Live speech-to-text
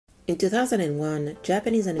In 2001,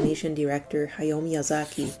 Japanese animation director Hayao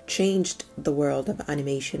Miyazaki changed the world of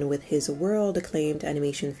animation with his world-acclaimed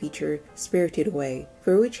animation feature Spirited Away,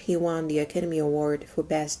 for which he won the Academy Award for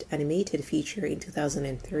Best Animated Feature in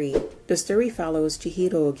 2003. The story follows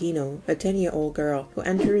Chihiro Ogino, a 10-year-old girl who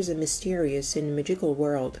enters a mysterious and magical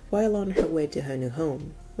world while on her way to her new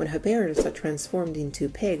home. When her parents are transformed into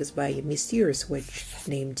pigs by a mysterious witch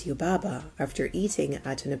named Yubaba after eating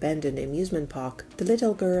at an abandoned amusement park, the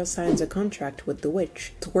little girl signs a contract with the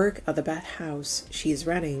witch to work at the bathhouse she is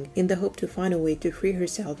running in the hope to find a way to free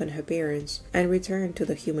herself and her parents and return to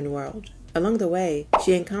the human world. Along the way,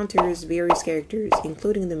 she encounters various characters,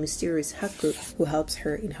 including the mysterious Haku, who helps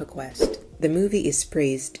her in her quest. The movie is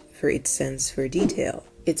praised for its sense for detail,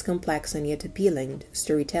 its complex and yet appealing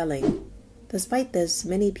storytelling. Despite this,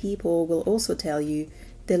 many people will also tell you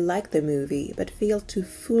they like the movie but fail to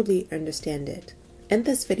fully understand it. In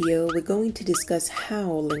this video, we're going to discuss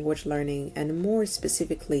how language learning, and more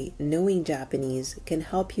specifically knowing Japanese, can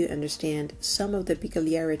help you understand some of the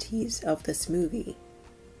peculiarities of this movie.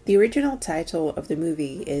 The original title of the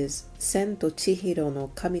movie is Sen to Chihiro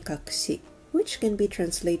no Kamikakushi, which can be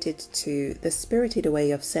translated to The Spirited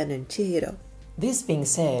Away of Sen and Chihiro. This being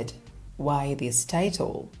said, why this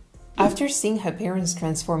title? After seeing her parents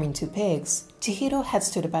transform into pigs, Chihiro heads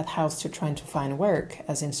to the bathhouse to try to find work,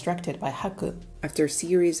 as instructed by Haku. After a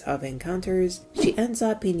series of encounters, she ends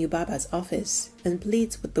up in Yubaba's office and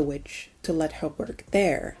pleads with the witch to let her work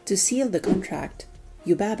there. To seal the contract,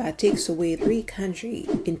 Yubaba takes away 3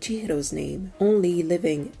 kanji in Chihiro's name, only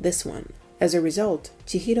leaving this one. As a result,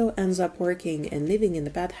 Chihiro ends up working and living in the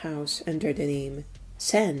bathhouse under the name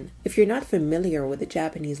Sen. If you're not familiar with the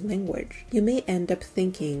Japanese language, you may end up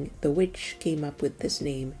thinking the witch came up with this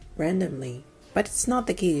name randomly. But it's not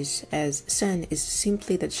the case, as Sen is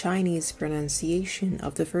simply the Chinese pronunciation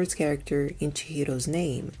of the first character in Chihiro's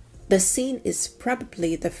name. The scene is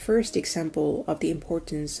probably the first example of the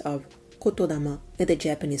importance of kotodama in the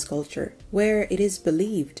Japanese culture, where it is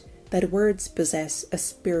believed that words possess a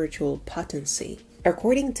spiritual potency.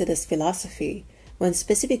 According to this philosophy, when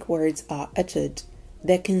specific words are uttered,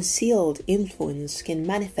 their concealed influence can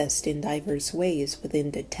manifest in diverse ways within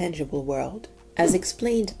the tangible world. As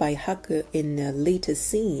explained by Haku in a later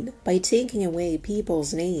scene, by taking away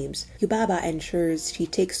people's names, Yubaba ensures she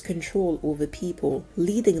takes control over people,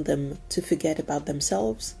 leading them to forget about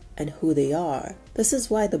themselves and who they are. This is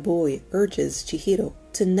why the boy urges Chihiro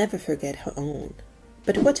to never forget her own.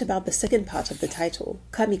 But what about the second part of the title,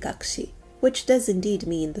 Kamikakushi, which does indeed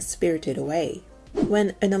mean the spirited away?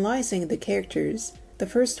 When analyzing the characters, the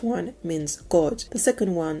first one means God, the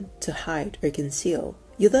second one to hide or conceal.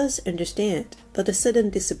 You thus understand that the sudden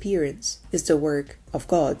disappearance is the work of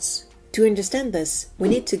gods. To understand this, we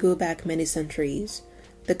need to go back many centuries.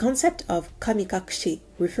 The concept of kamikakushi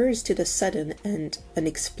refers to the sudden and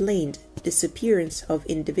unexplained disappearance of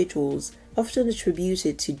individuals, often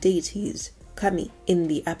attributed to deities, kami, in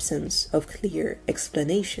the absence of clear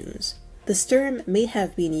explanations. This term may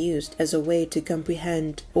have been used as a way to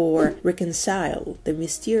comprehend or reconcile the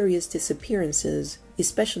mysterious disappearances,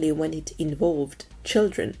 especially when it involved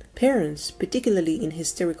children. Parents, particularly in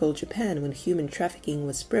historical Japan when human trafficking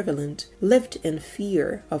was prevalent, lived in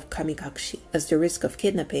fear of kamikakushi, as the risk of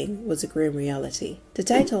kidnapping was a grim reality. The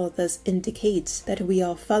title thus indicates that we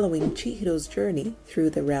are following Chihiro's journey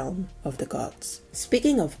through the realm of the gods.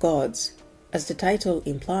 Speaking of gods, as the title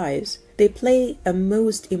implies, they play a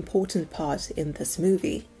most important part in this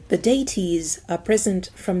movie. The deities are present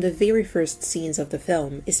from the very first scenes of the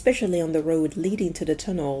film, especially on the road leading to the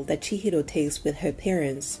tunnel that Chihiro takes with her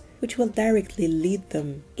parents, which will directly lead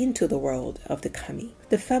them into the world of the kami.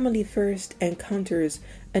 The family first encounters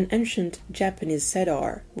an ancient Japanese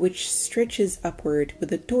cedar, which stretches upward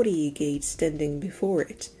with a torii gate standing before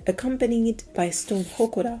it, accompanied by stone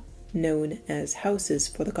hokora, known as houses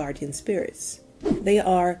for the guardian spirits. They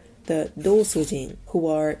are the dosojin, who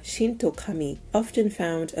are Shinto kami, often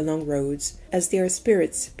found along roads, as they are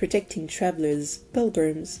spirits protecting travelers,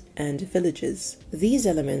 pilgrims, and villages. These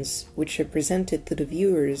elements, which are presented to the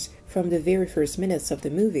viewers from the very first minutes of the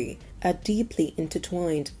movie, are deeply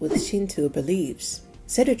intertwined with Shinto beliefs.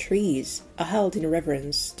 Cedar trees are held in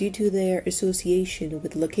reverence due to their association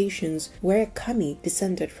with locations where kami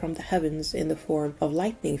descended from the heavens in the form of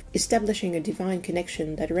lightning, establishing a divine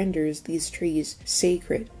connection that renders these trees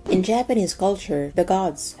sacred. In Japanese culture, the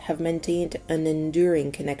gods have maintained an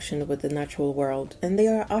enduring connection with the natural world, and they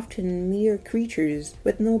are often mere creatures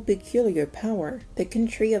with no peculiar power. The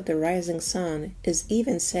country of the rising sun is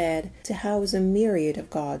even said to house a myriad of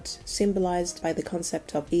gods, symbolized by the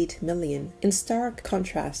concept of 8 million, in stark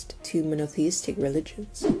contrast to monotheistic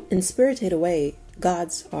religions. In Spirited Away,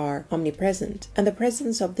 gods are omnipresent, and the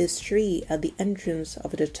presence of this tree at the entrance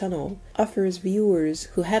of the tunnel offers viewers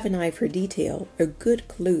who have an eye for detail a good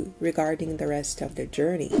clue regarding the rest of their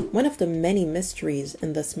journey. One of the many mysteries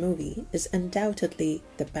in this movie is undoubtedly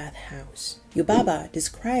the bathhouse. Yubaba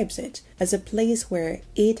describes it as a place where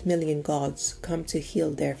 8 million gods come to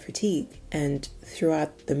heal their fatigue, and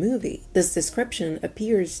throughout the movie, this description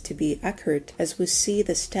appears to be accurate as we see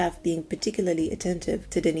the staff being particularly attentive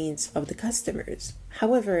to the needs of the customers.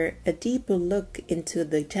 However, a deeper look into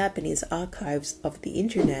the Japanese archives of the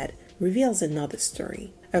internet reveals another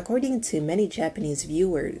story. According to many Japanese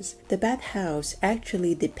viewers, the bathhouse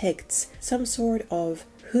actually depicts some sort of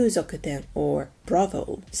huzokuten or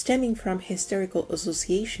brothel, stemming from historical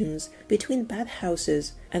associations between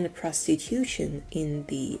bathhouses and prostitution in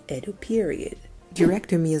the Edo period.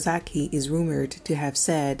 Director Miyazaki is rumored to have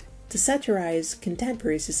said, "To satirize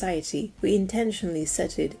contemporary society, we intentionally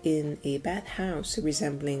set it in a bathhouse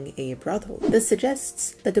resembling a brothel." This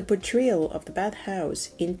suggests that the portrayal of the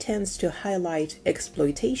bathhouse intends to highlight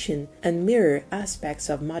exploitation and mirror aspects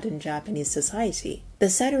of modern Japanese society. The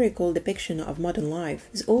satirical depiction of modern life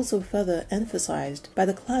is also further emphasized by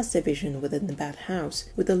the class division within the bathhouse,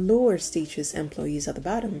 with the lower status employees at the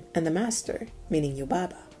bottom and the master, meaning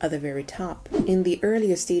Yubaba, at the very top. In the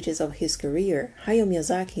earlier stages of his career, Hayao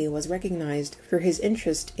Miyazaki was recognized for his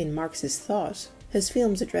interest in Marxist thought. His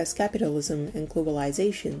films address capitalism and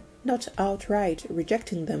globalization, not outright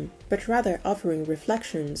rejecting them, but rather offering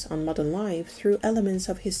reflections on modern life through elements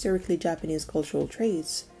of historically Japanese cultural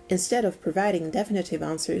traits. Instead of providing definitive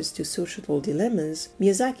answers to societal dilemmas,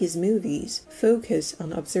 Miyazaki's movies focus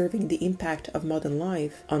on observing the impact of modern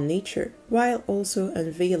life on nature, while also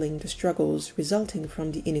unveiling the struggles resulting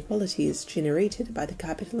from the inequalities generated by the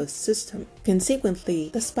capitalist system. Consequently,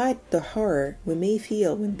 despite the horror we may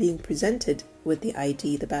feel when being presented with the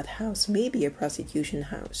idea the bathhouse may be a prostitution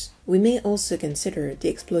house, we may also consider the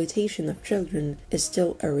exploitation of children is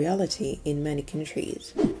still a reality in many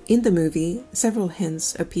countries. In the movie, several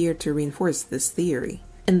hints appear to reinforce this theory.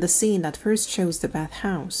 In the scene that first shows the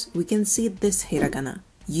bathhouse, we can see this hiragana,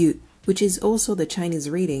 yu, which is also the Chinese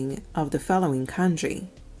reading of the following kanji.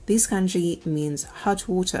 This kanji means hot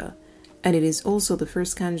water, and it is also the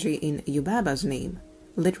first kanji in Yubaba's name,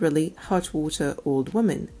 literally hot water old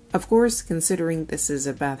woman. Of course, considering this is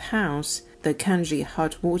a bathhouse, the kanji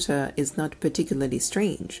hot water is not particularly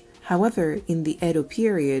strange. However, in the Edo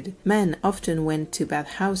period, men often went to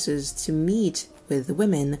bathhouses to meet with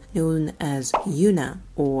women known as yuna,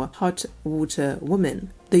 or hot water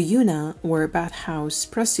women. The yuna were bathhouse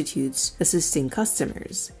prostitutes assisting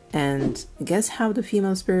customers. And guess how the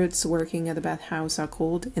female spirits working at the bathhouse are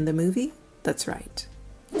called in the movie? That's right,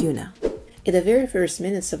 yuna. In the very first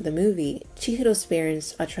minutes of the movie, Chihiro's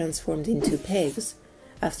parents are transformed into pigs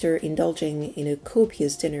after indulging in a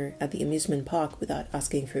copious dinner at the amusement park without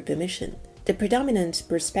asking for permission. The predominant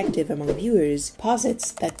perspective among viewers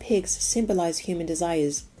posits that pigs symbolize human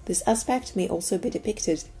desires. This aspect may also be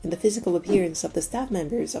depicted in the physical appearance of the staff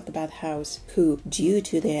members of the bathhouse, who, due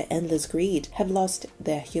to their endless greed, have lost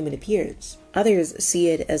their human appearance. Others see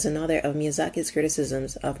it as another of Miyazaki's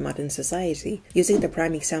criticisms of modern society, using the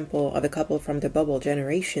prime example of a couple from the bubble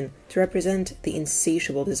generation to represent the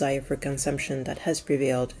insatiable desire for consumption that has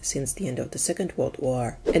prevailed since the end of the Second World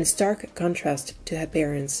War. In stark contrast to her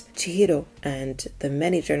parents, Chihiro and the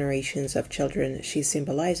many generations of children she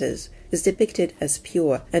symbolizes is depicted as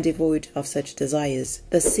pure and devoid of such desires.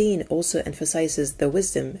 The scene also emphasizes the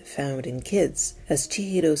wisdom found in kids, as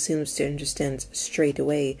Chihiro seems to understand straight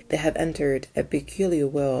away they have entered a peculiar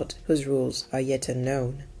world whose rules are yet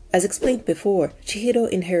unknown. As explained before, Chihiro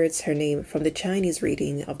inherits her name from the Chinese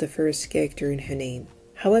reading of the first character in her name.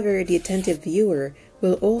 However, the attentive viewer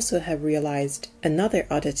will also have realized another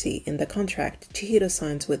oddity in the contract Chihiro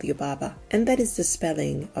signs with Yubaba, and that is the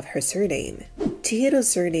spelling of her surname. Chihiro's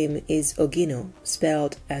surname is Ogino,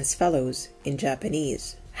 spelled as follows in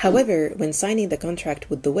Japanese. However, when signing the contract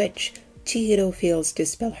with the witch, Chihiro fails to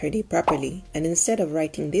spell her name properly, and instead of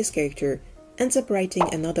writing this character, ends up writing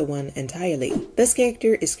another one entirely. This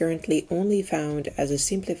character is currently only found as a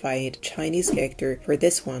simplified Chinese character for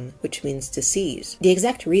this one, which means to seize. The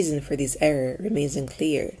exact reason for this error remains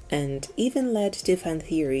unclear, and even led to fan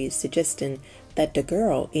theories suggesting that the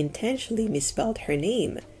girl intentionally misspelled her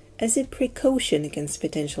name as a precaution against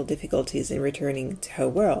potential difficulties in returning to her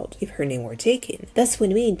world if her name were taken. Thus,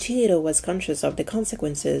 when Chihiro was conscious of the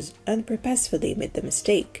consequences and purposefully made the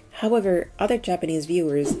mistake. However, other Japanese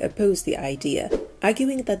viewers opposed the idea,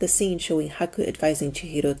 arguing that the scene showing Haku advising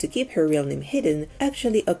Chihiro to keep her real name hidden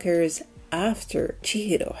actually occurs after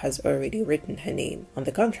Chihiro has already written her name on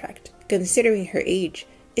the contract. Considering her age,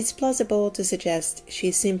 It's plausible to suggest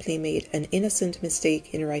she simply made an innocent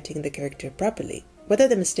mistake in writing the character properly. Whether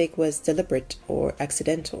the mistake was deliberate or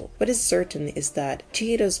accidental, what is certain is that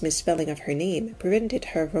Chihiro's misspelling of her name prevented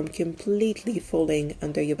her from completely falling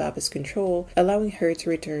under Yubaba's control, allowing her to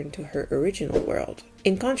return to her original world.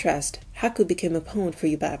 In contrast, Haku became a pawn for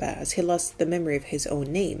Yubaba as he lost the memory of his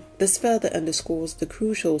own name. This further underscores the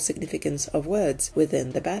crucial significance of words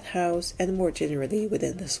within the bathhouse and more generally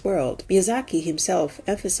within this world. Miyazaki himself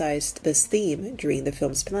emphasized this theme during the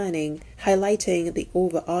film's planning, highlighting the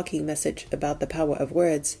overarching message about the power of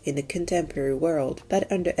words in a contemporary world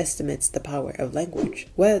that underestimates the power of language.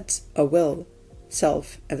 Words are will,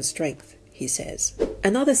 self, and strength, he says.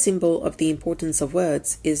 Another symbol of the importance of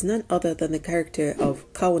words is none other than the character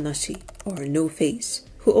of Kaonashi, or No Face,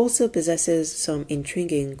 who also possesses some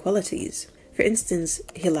intriguing qualities. For instance,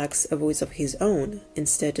 he lacks a voice of his own,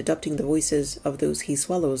 instead adopting the voices of those he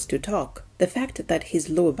swallows to talk. The fact that his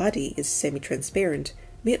lower body is semi-transparent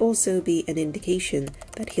may also be an indication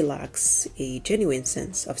that he lacks a genuine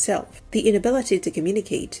sense of self. The inability to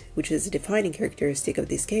communicate, which is a defining characteristic of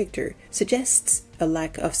this character, suggests a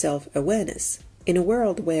lack of self-awareness. In a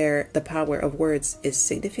world where the power of words is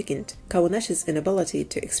significant, Kawonashi's inability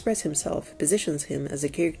to express himself positions him as a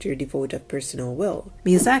character devoid of personal will.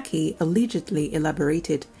 Miyazaki allegedly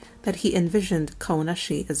elaborated that he envisioned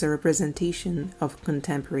Kaonashi as a representation of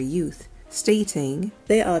contemporary youth, stating,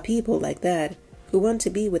 "There are people like that who want to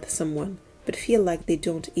be with someone but feel like they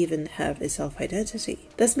don't even have a self-identity."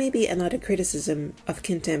 This may be another criticism of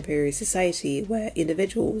contemporary society where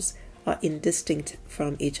individuals are indistinct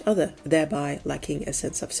from each other, thereby lacking a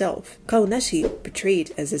sense of self. Kaonashi,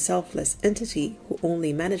 portrayed as a selfless entity who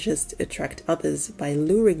only manages to attract others by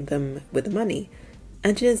luring them with money,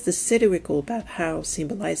 enters the satirical bathhouse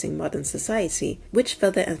symbolizing modern society, which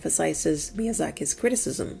further emphasizes Miyazaki's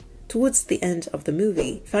criticism. Towards the end of the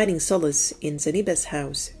movie, finding solace in Zaniba's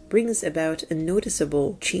house brings about a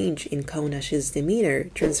noticeable change in Kaonashi's demeanor,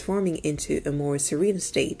 transforming into a more serene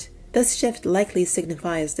state. This shift likely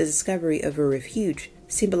signifies the discovery of a refuge,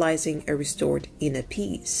 symbolizing a restored inner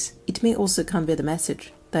peace. It may also convey the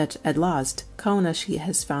message that at last Kaonashi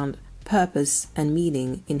has found purpose and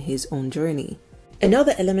meaning in his own journey.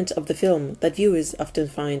 Another element of the film that viewers often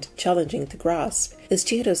find challenging to grasp is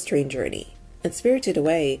Chihiro's train journey. In Spirited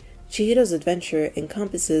Away, Chihiro's adventure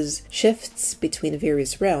encompasses shifts between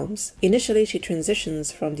various realms. Initially, she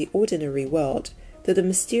transitions from the ordinary world to the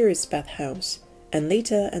mysterious bathhouse, and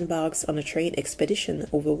later embarks on a train expedition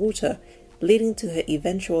over water, leading to her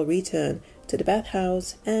eventual return to the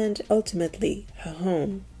bathhouse and ultimately her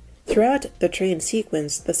home. Throughout the train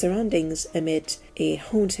sequence, the surroundings emit a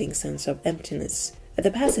haunting sense of emptiness.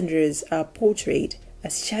 The passengers are portrayed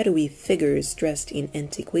as shadowy figures dressed in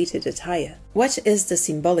antiquated attire. What is the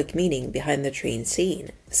symbolic meaning behind the train scene?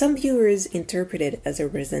 Some viewers interpret it as a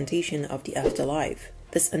representation of the afterlife.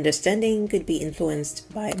 This understanding could be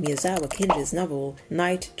influenced by Miyazawa Kinji's novel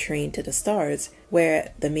Night Train to the Stars,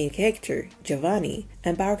 where the main character, Giovanni,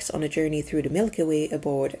 embarks on a journey through the Milky Way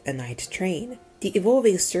aboard a night train. The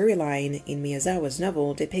evolving storyline in Miyazawa's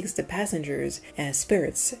novel depicts the passengers as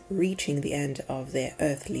spirits reaching the end of their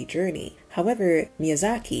earthly journey. However,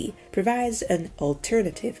 Miyazaki provides an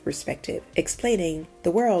alternative perspective, explaining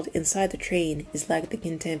the world inside the train is like the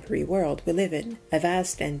contemporary world we live in, a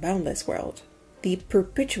vast and boundless world. The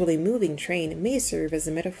perpetually moving train may serve as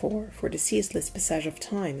a metaphor for the ceaseless passage of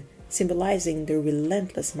time, symbolizing the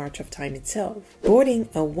relentless march of time itself. Boarding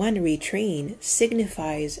a one-way train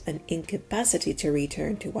signifies an incapacity to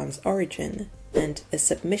return to one's origin, and a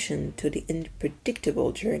submission to the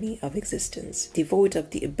unpredictable journey of existence, devoid of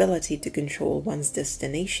the ability to control one's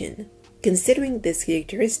destination. Considering these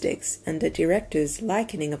characteristics and the director's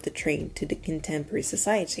likening of the train to the contemporary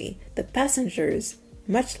society, the passengers,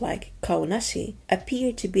 much like Kaonashi,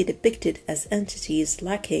 appear to be depicted as entities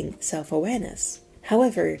lacking self-awareness.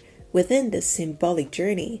 However, within this symbolic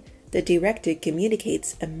journey, the director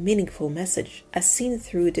communicates a meaningful message as seen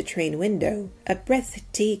through the train window. A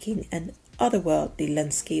breathtaking and otherworldly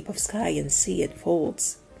landscape of sky and sea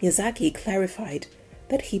unfolds. Miyazaki clarified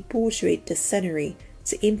that he portrayed the scenery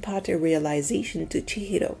to impart a realization to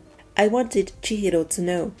Chihiro. "I wanted Chihiro to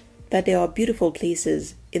know that there are beautiful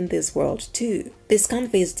places in this world too." This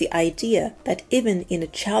conveys the idea that even in a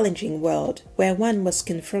challenging world where one must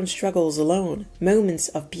confront struggles alone, moments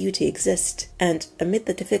of beauty exist, and amid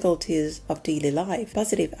the difficulties of daily life,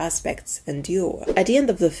 positive aspects endure. At the end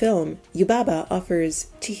of the film, Yubaba offers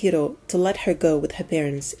Chihiro to let her go with her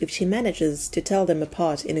parents if she manages to tell them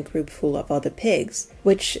apart in a group full of other pigs,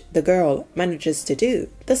 which the girl manages to do.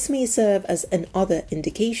 This may serve as another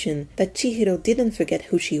indication that Chihiro didn't forget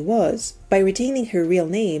who she was. By retaining her real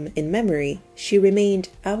name, name in memory, she remained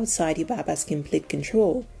outside Yubaba's complete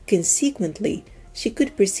control. Consequently, she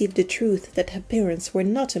could perceive the truth that her parents were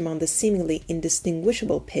not among the seemingly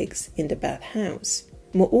indistinguishable pigs in the bathhouse.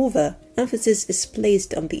 Moreover, emphasis is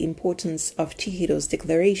placed on the importance of Chihiro's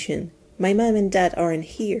declaration. "My mom and dad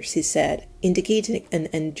aren't here," she said, indicating an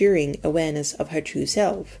enduring awareness of her true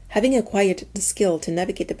self. Having acquired the skill to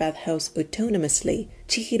navigate the bathhouse autonomously,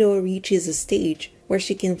 Chihiro reaches a stage where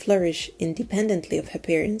she can flourish independently of her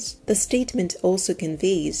parents. The statement also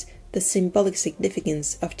conveys the symbolic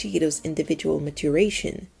significance of Chihiro's individual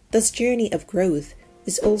maturation. This journey of growth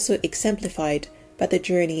is also exemplified by the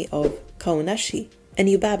journey of Kaonashi, and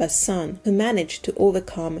Yubaba's son, who managed to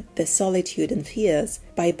overcome their solitude and fears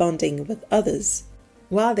by bonding with others.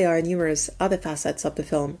 While there are numerous other facets of the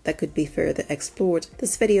film that could be further explored,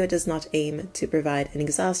 this video does not aim to provide an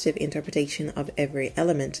exhaustive interpretation of every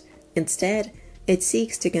element. Instead, it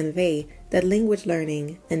seeks to convey that language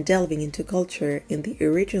learning and delving into culture in the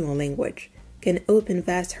original language can open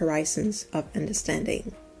vast horizons of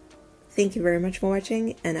understanding. Thank you very much for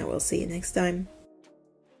watching, and I will see you next time.